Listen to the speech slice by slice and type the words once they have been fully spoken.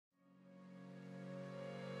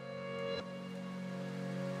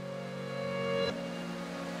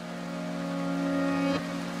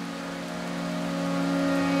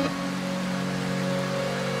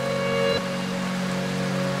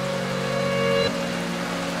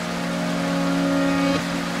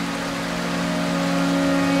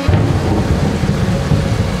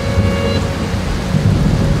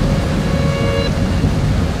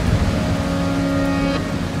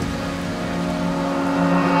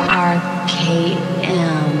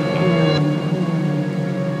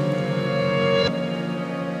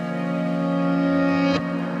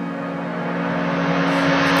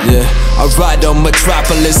ride on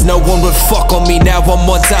Metropolis. No one would fuck on me, now I'm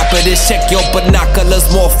on top of this. Check your binoculars,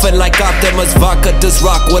 morphing like Optimus. Vodka does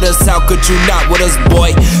rock with us, how could you not with us,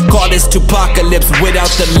 boy? Call this Tupacalypse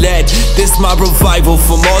without the lead. This my revival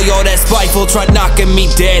from all y'all that spiteful, try knocking me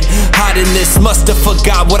dead. Hiding this, must've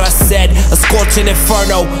forgot what I said. A scorching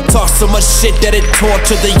inferno, talk so much shit that it tore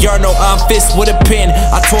to the urinal. I'm fist with a pen,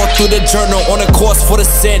 I tore through the journal on a course for the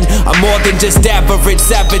sin. I'm more than just average,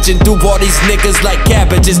 savaging through all these niggas like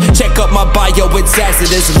cabbages. Check up my bio, it's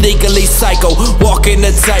hazardous, legally psycho, walking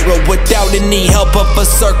a tightrope without any help of a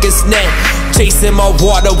circus net. Chasing my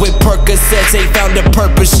water with Percocets, ain't found a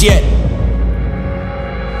purpose yet.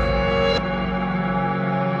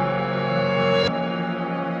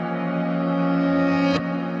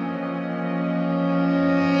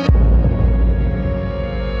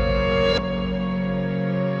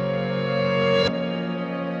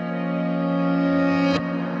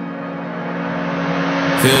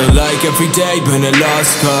 Feel like every day been a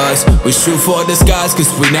lost cause. We shoot for the skies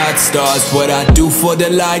cause we not stars. What I do for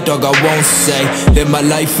the light, dog, I won't say. Live my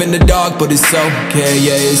life in the dark, but it's okay,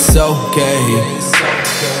 yeah, it's okay.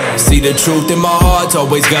 See the truth in my heart,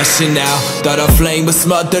 always gushing out. Thought our flame was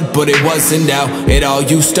smothered, but it wasn't now. It all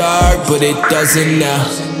used to hurt, but it doesn't now.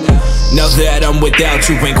 Now that I'm without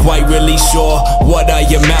you, ain't quite really sure what I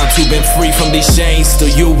amount to. Been free from these chains,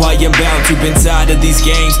 still you I am bound to. Been tired of these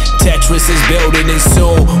games, Tetris is building, and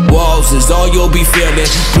soon walls is all you'll be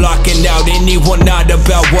feeling. Blocking out anyone not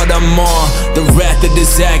about what I'm on. The wrath of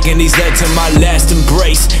this agony's led to my last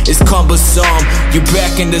embrace. It's cumbersome, you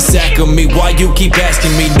back in the sack of me. Why you keep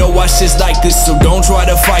asking me? No, I shit's like this, so don't try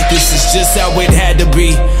to fight this. It's just how it had to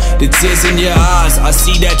be. The tears in your eyes, I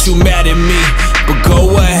see that you mad at me. But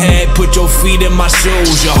go ahead, put your feet in my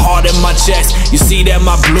shoes, your heart in my chest. You see that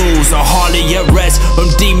my blues are hardly at rest from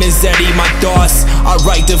demons that eat my thoughts. I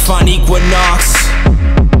write to find equinox.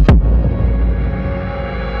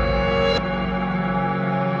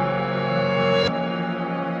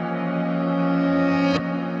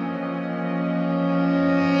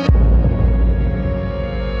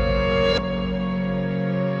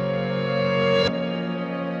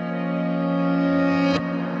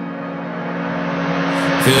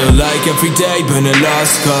 Feel like every day been a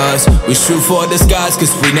lost cause. We shoot for the skies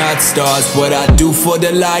cause we not stars. What I do for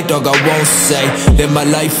the light, dog, I won't say. Live my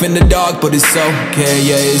life in the dark, but it's okay,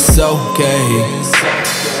 yeah, it's okay.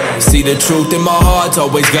 See the truth in my heart,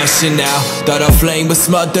 always gushing out. Thought our flame was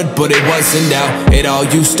smothered, but it wasn't now. It all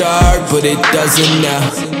used to hurt, but it doesn't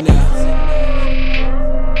now.